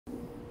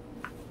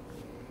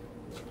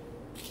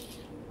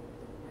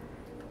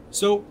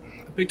So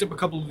I picked up a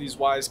couple of these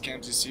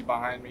Wyzecams you see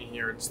behind me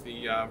here. It's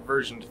the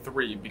version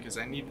 3 because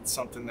I needed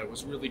something that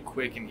was really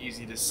quick and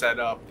easy to set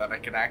up that I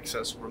could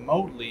access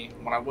remotely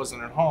when I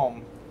wasn't at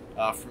home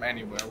from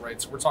anywhere,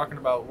 right? So we're talking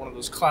about one of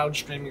those cloud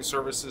streaming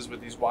services with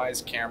these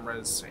Wyze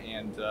cameras,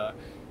 and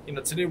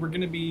today we're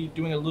going to be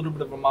doing a little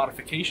bit of a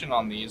modification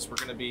on these. We're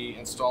going to be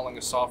installing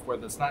a software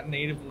that's not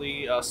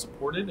natively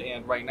supported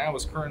and right now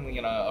is currently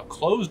in a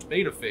closed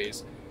beta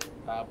phase.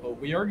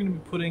 But we are going to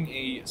be putting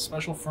a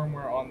special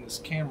firmware on this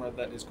camera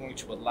that is going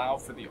to allow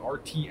for the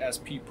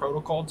RTSP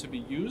protocol to be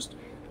used,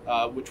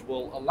 which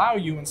will allow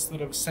you, instead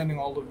of sending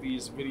all of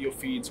these video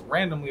feeds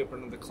randomly up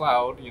into the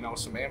cloud,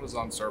 some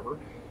Amazon server,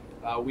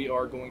 we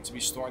are going to be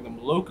storing them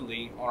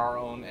locally on our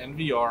own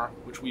NVR,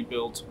 which we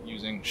built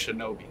using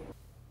Shinobi.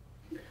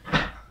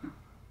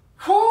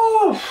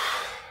 Whew!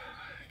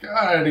 God,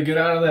 I had to get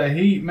out of that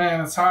heat, man.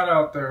 It's hot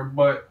out there.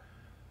 But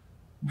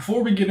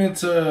before we get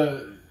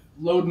into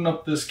loading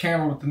up this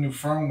camera with the new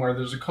firmware,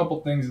 there's a couple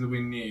things that we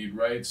need,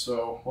 right?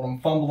 So what I'm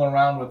fumbling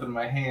around with in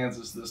my hands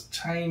is this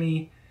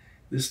tiny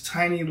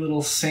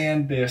little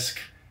SanDisk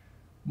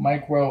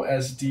micro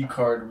SD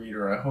card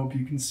reader. I hope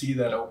you can see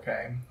that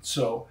okay.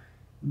 So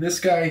this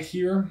guy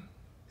here,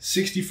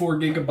 64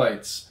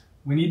 gigabytes.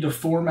 We need to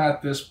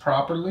format this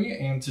properly,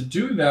 and to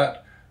do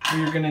that,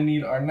 we are going to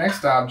need our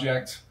next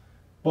object,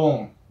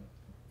 boom,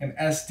 an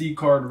SD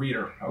card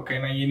reader.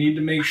 Okay, now you need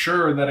to make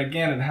sure that,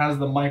 again, it has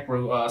the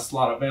micro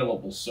slot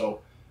available. So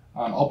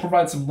I'll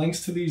provide some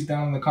links to these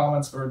down in the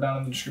comments or down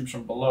in the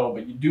description below,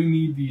 but you do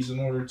need these in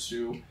order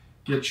to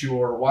get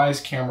your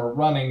Wyze camera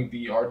running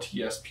the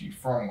RTSP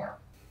firmware.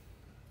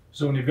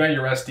 So when you've got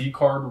your SD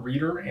card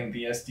reader and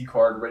the SD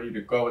card ready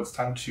to go, it's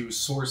time to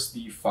source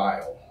the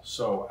file.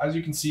 So as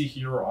you can see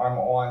here, I'm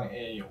on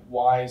a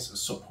Wyze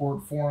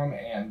support forum,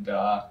 and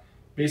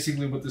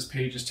basically what this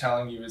page is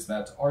telling you is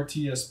that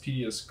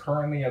RTSP is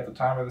currently, at the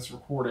time of this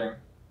recording,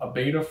 a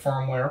beta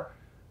firmware.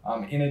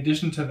 In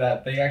addition to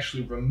that, they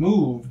actually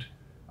removed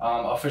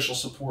official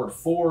support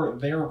for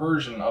their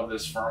version of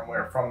this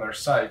firmware from their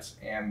sites,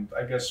 and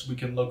I guess we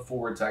can look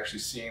forward to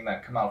actually seeing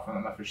that come out from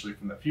them officially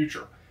from the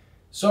future.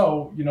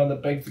 So,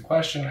 that begs the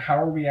question, how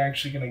are we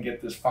actually going to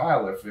get this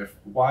file if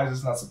Wyze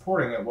is not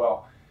supporting it?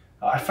 Well,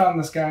 I found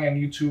this guy on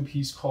YouTube.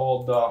 He's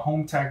called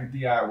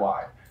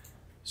HomeTechDIY.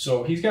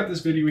 So he's got this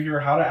video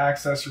here, how to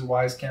access your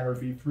Wyzecam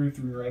V3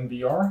 through your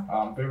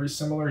NVR. Very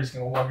similar. He's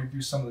going to walk you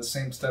through some of the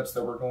same steps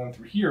that we're going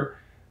through here.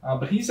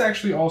 But he's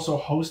actually also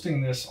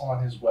hosting this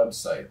on his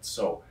website.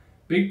 So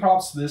big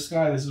props to this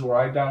guy. This is where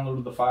I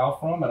downloaded the file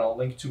from, and I'll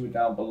link to it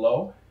down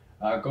below.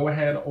 Go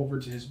ahead over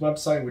to his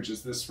website, which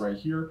is this right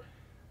here.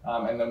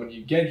 And then when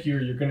you get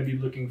here, you're going to be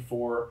looking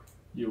for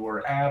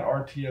your add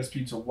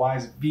RTSP to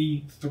Wyze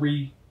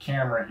V3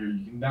 camera here.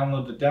 You can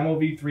download the demo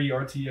V3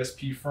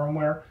 RTSP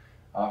firmware,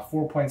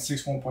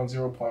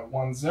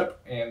 4.6.1.0.1 zip,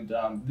 and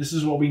this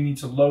is what we need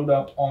to load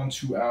up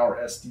onto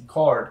our SD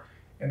card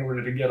in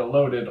order to get it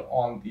loaded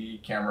on the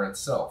camera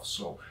itself.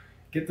 So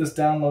get this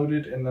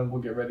downloaded, and then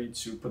we'll get ready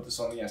to put this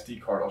on the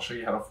SD card. I'll show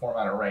you how to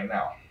format it right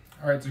now.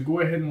 Alright, so go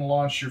ahead and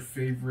launch your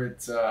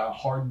favorite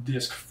hard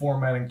disk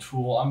formatting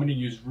tool. I'm going to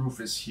use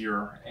Rufus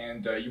here,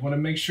 and you want to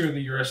make sure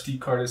that your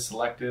SD card is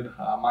selected.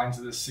 Mine's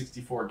this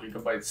 64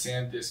 gigabyte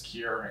SanDisk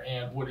here,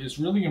 and what is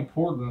really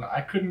important,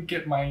 I couldn't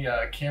get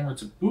my camera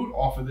to boot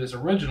off of this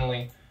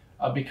originally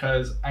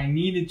because I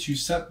needed to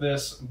set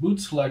this boot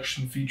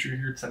selection feature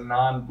here to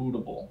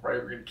non-bootable, right?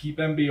 We're going to keep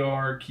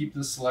NVR, keep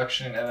the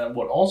selection, and then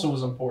what also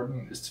was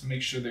important is to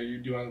make sure that you're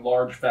doing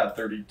large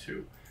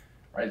FAT32.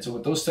 Right, so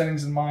with those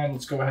settings in mind,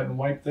 let's go ahead and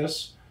wipe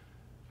this.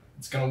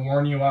 It's going to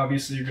warn you,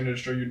 obviously, you're going to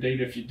destroy your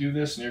data if you do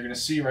this, and you're going to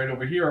see right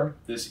over here,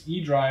 this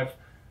E drive.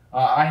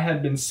 I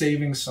had been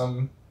saving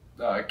some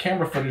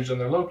camera footage on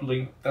there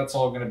locally. That's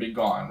all going to be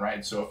gone,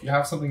 right? So if you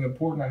have something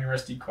important on your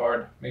SD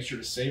card, make sure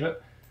to save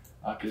it,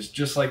 because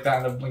just like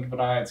that, in a blink of an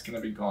eye, it's going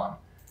to be gone.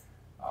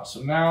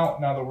 So now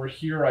that we're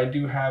here, I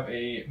do have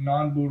a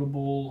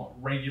non-bootable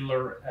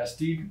regular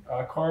SD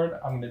card.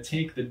 I'm going to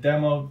take the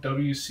demo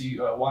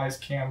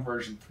Wyzecam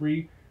version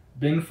 3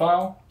 bin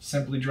file,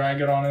 simply drag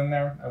it on in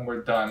there, and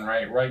we're done,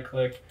 right?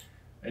 Right-click,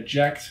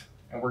 eject,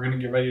 and we're going to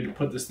get ready to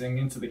put this thing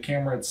into the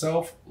camera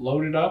itself,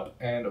 load it up,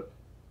 and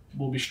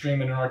we'll be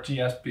streaming in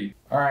RTSP.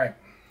 All right,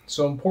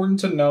 so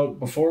important to note,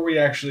 before we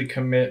actually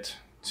commit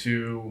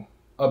to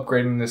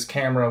upgrading this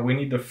camera, we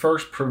need to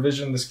first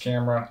provision this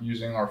camera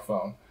using our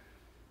phone.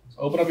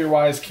 Open up your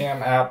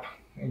Wyzecam app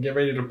and get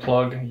ready to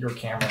plug your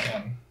camera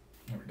in.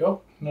 There we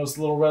go. Notice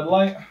the little red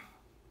light,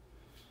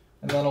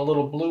 and then a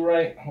little blue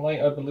light,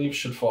 I believe,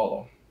 should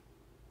follow.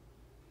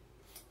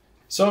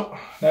 So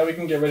now we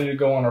can get ready to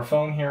go on our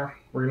phone here.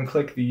 We're going to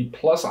click the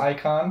plus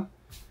icon,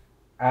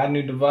 add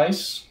new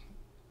device,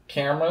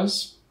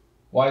 cameras,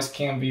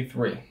 Wyzecam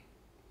V3,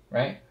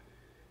 right?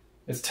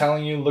 It's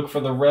telling you look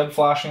for the red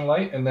flashing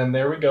light, and then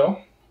there we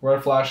go.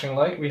 Red flashing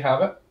light, we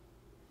have it.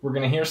 We're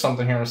going to hear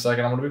something here in a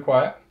second. I'm going to be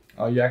quiet.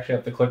 Oh, you actually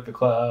have to click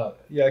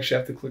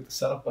the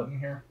setup button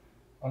here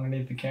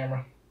underneath the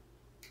camera.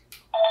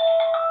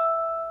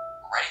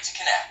 Ready to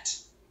connect.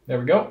 There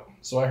we go.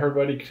 So I heard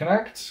ready to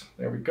connect.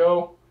 There we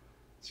go.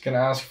 It's going to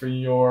ask for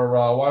your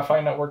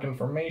Wi-Fi network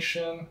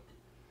information.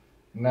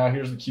 Now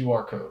here's the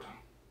QR code.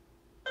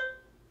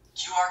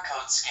 QR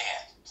code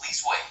scanned.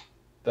 Please wait.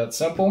 That's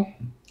simple.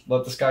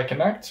 Let this guy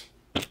connect.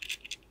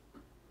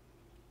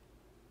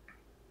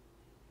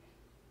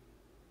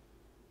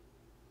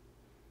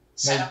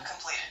 Setup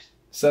completed.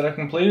 Setup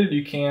completed.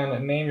 You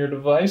can name your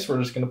device.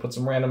 We're just going to put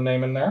some random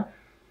name in there.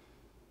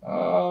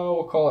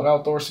 We'll call it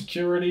Outdoor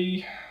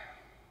Security.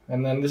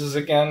 And then this is,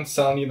 again,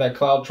 selling you that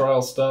cloud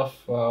trial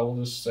stuff. We'll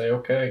just say,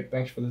 okay,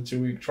 thanks for the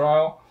 2-week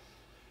trial.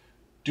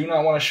 Do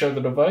not want to share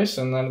the device,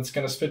 and then it's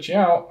going to spit you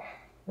out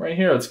right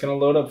here. It's going to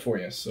load up for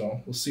you.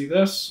 So we'll see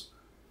this.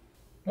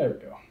 There we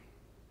go.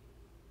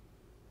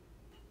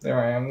 There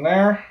I am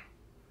there.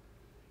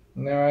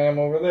 And there I am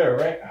over there,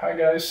 right? Hi,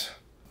 guys.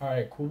 All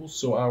right, cool.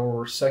 So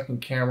our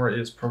second camera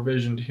is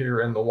provisioned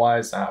here in the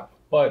Wyze app,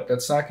 but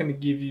that's not going to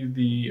give you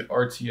the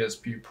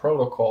RTSP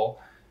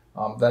protocol.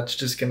 That's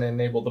just going to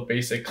enable the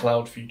basic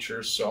cloud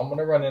features. So I'm going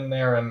to run in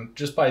there, and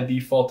just by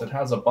default, it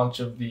has a bunch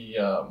of the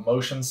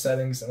motion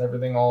settings and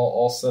everything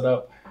all set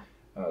up.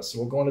 So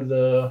we'll go into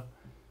the,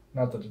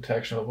 not the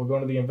detection, but we'll go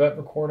into the event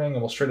recording,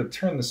 and we'll straight up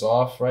turn this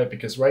off, right?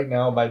 Because right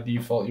now, by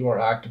default, you are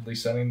actively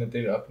sending the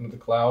data up into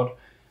the cloud,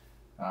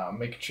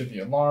 making sure the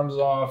alarm's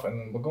off, and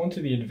then we'll go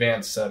into the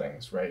advanced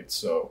settings, right?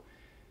 So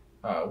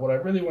what I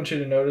really want you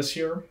to notice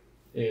here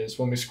is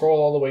when we scroll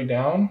all the way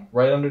down,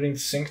 right underneath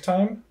sync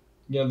time,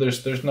 you know,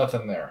 there's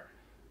nothing there.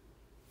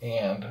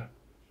 And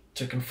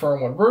to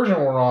confirm what version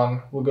we're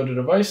on, we'll go to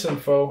device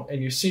info,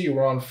 and you see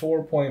we're on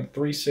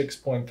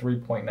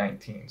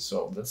 4.36.3.19.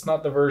 So that's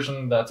not the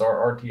version that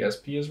our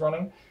RTSP is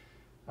running.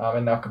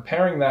 And now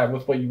comparing that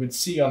with what you would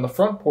see on the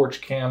front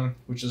porch cam,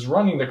 which is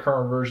running the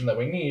current version that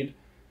we need,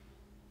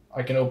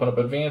 I can open up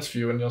advanced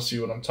view and you'll see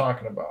what I'm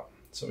talking about.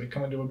 So we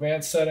come into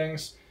advanced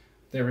settings,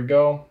 there we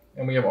go.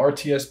 And we have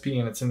RTSP,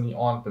 and it's in the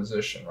on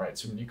position, right?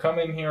 So when you come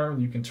in here,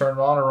 you can turn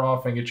it on or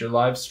off and get your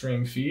live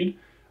stream feed.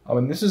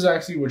 And this is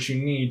actually what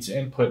you need to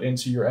input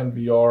into your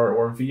NVR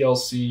or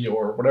VLC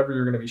or whatever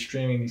you're going to be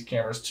streaming these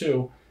cameras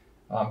to.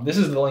 This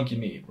is the link you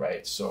need,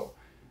 right? So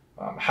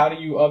how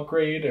do you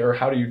upgrade, or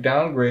how do you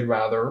downgrade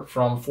rather,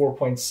 from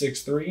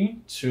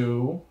 4.63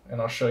 to,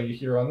 and I'll show you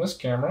here on this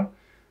camera,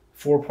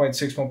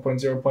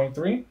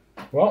 4.61.0.3?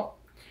 Well,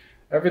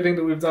 everything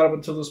that we've done up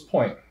until this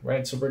point,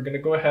 right? So we're going to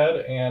go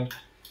ahead and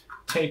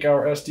take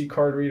our SD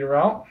card reader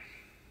out.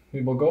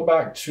 We will go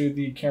back to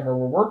the camera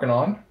we're working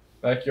on,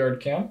 backyard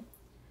cam,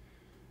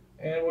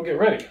 and we'll get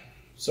ready.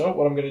 So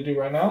what I'm going to do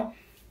right now,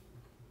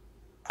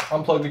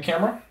 unplug the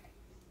camera,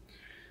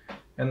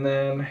 and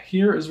then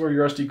here is where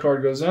your SD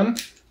card goes in.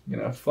 You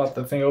know, flap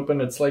the thing open.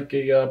 It's like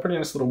a pretty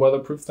nice little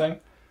weatherproof thing.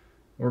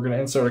 We're going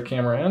to insert a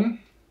camera in,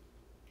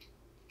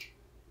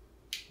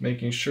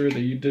 making sure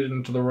that you did it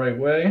into the right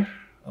way,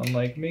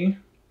 unlike me.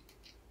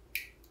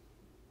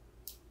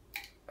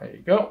 There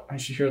you go. I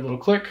should hear a little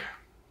click.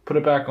 Put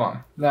it back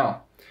on.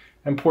 Now,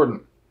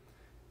 important,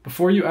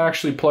 before you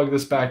actually plug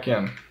this back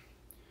in,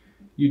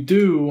 you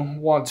do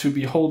want to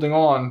be holding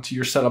on to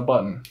your setup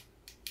button.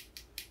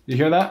 You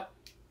hear that?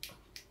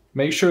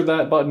 Make sure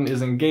that button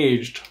is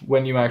engaged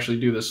when you actually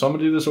do this. So I'm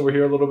going to do this over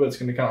here a little bit. It's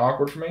going to be kind of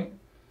awkward for me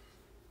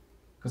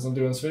because I'm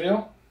doing this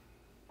video,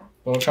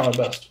 but I'll try my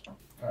best.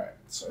 All right,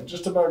 so I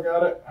just about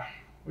got it.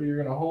 Where you're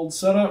going to hold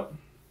setup.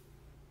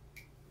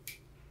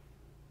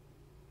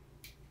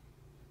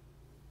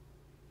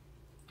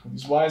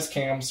 These Wyze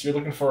cams, you're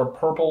looking for a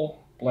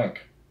purple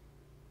blink.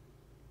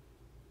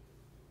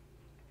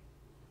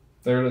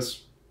 There it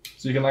is.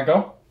 So you can let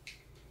go.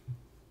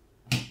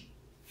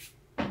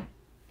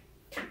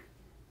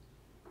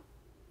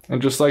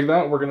 And just like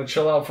that, we're going to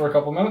chill out for a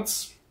couple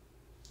minutes.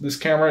 This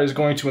camera is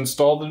going to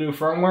install the new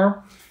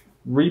firmware,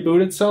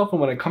 reboot itself, and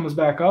when it comes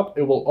back up,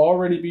 it will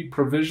already be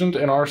provisioned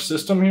in our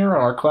system here,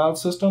 on our cloud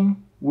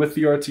system, with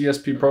the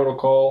RTSP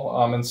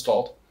protocol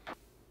installed.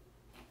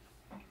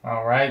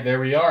 All right, there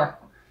we are.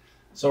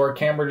 So our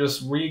camera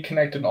just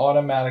reconnected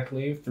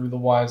automatically through the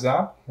Wyze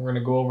app. We're going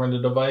to go over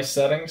into device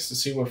settings to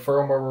see what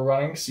firmware we're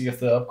running, see if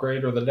the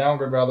upgrade or the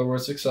downgrade rather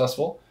was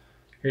successful.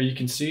 Here you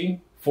can see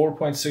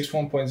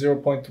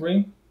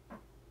 4.61.0.3,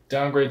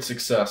 downgrade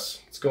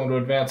success. Let's go into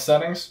advanced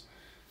settings.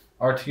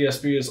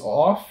 RTSP is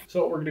off.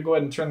 So we're going to go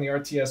ahead and turn the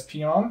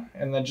RTSP on.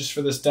 And then just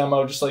for this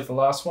demo, just like the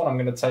last one, I'm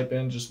going to type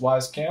in just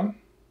Wyzecam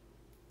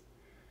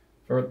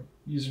for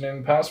username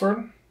and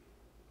password.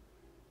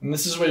 And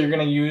this is what you're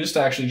going to use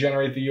to actually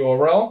generate the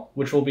URL,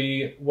 which will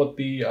be what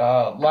the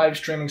live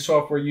streaming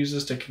software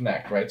uses to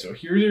connect, right? So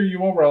here's your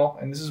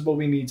URL, and this is what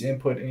we need to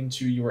input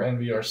into your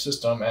NVR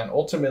system. And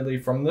ultimately,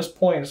 from this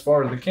point, as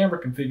far as the camera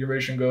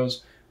configuration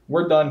goes,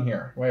 we're done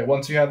here, right?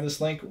 Once you have this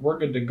link, we're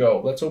good to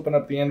go. Let's open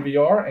up the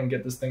NVR and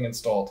get this thing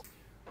installed.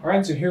 All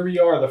right, so here we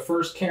are. The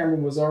first camera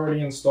was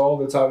already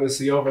installed. It's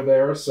obviously over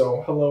there.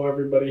 So hello,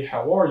 everybody.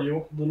 How are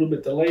you? A little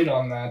bit delayed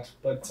on that,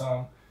 but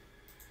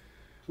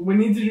what we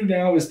need to do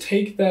now is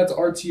take that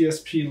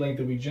RTSP link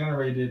that we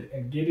generated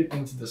and get it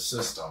into the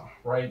system,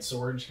 right? So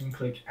we're just going to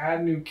click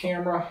Add New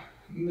Camera,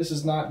 This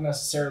is not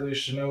necessarily a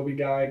Shinobi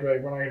guide,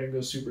 right? We're not going to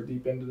go super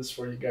deep into this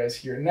for you guys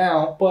here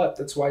now, but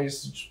that's why you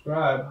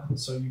subscribe,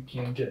 so you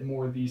can get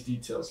more of these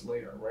details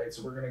later, right?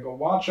 So we're going to go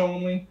watch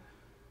only.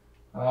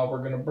 We're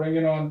going to bring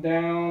it on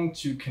down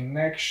to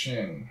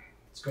connection.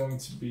 It's going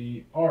to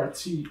be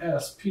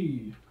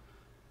RTSP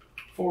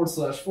 /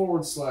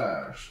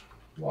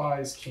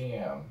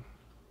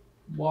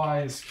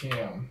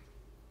 Wyzecam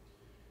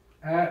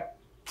at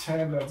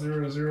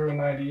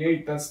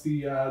 10.0098. That's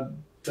the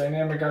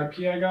dynamic IP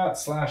I got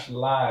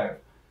 /live.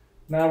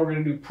 Now we're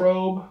going to do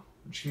probe,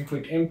 which you can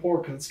click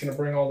import because it's going to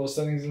bring all those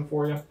settings in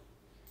for you.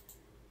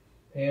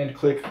 And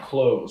click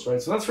close, right?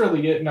 So that's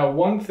really it. Now,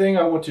 one thing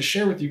I want to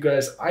share with you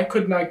guys, I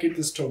could not get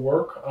this to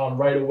work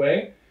right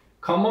away.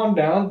 Come on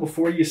down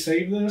before you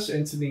save this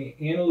into the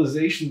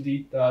analyzation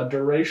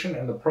duration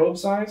and the probe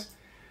size.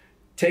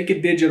 Take a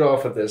digit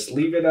off of this,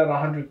 leave it at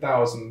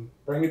 100,000,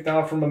 bring it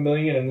down from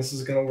 1,000,000, and this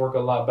is going to work a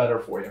lot better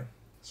for you.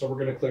 So we're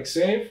going to click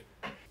save.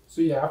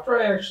 So yeah, after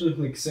I actually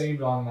clicked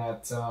saved on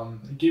that,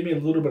 it gave me a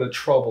little bit of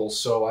trouble.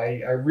 So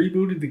I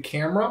rebooted the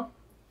camera,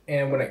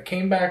 and when it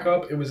came back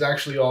up, it was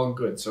actually all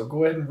good. So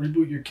go ahead and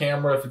reboot your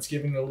camera if it's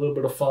giving a little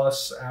bit of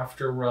fuss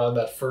after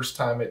that first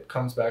time it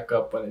comes back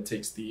up when it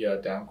takes the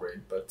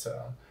downgrade. But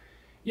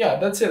yeah,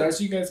 that's it.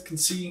 As you guys can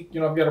see,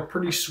 I've got a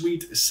pretty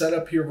sweet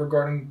setup here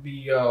regarding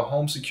the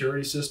home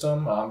security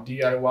system,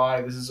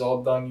 DIY. This is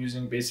all done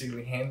using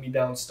basically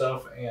hand-me-down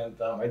stuff, and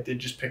I did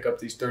just pick up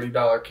these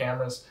 $30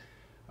 cameras.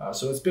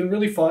 So it's been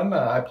really fun.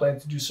 I plan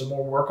to do some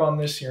more work on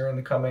this here in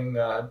the coming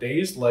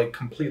days, like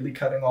completely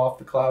cutting off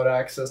the cloud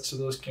access to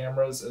those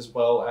cameras, as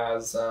well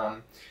as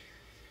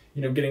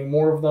getting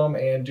more of them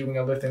and doing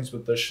other things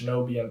with the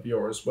Shinobi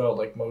NVR as well,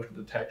 like motion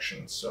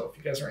detection. So if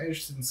you guys are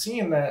interested in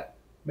seeing that,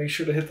 make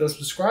sure to hit the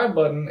subscribe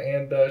button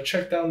and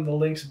check down the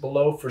links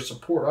below for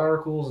support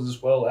articles,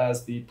 as well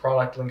as the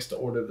product links to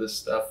order this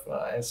stuff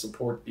and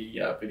support the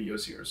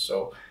videos here.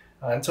 So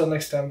until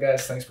next time,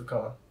 guys, thanks for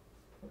coming.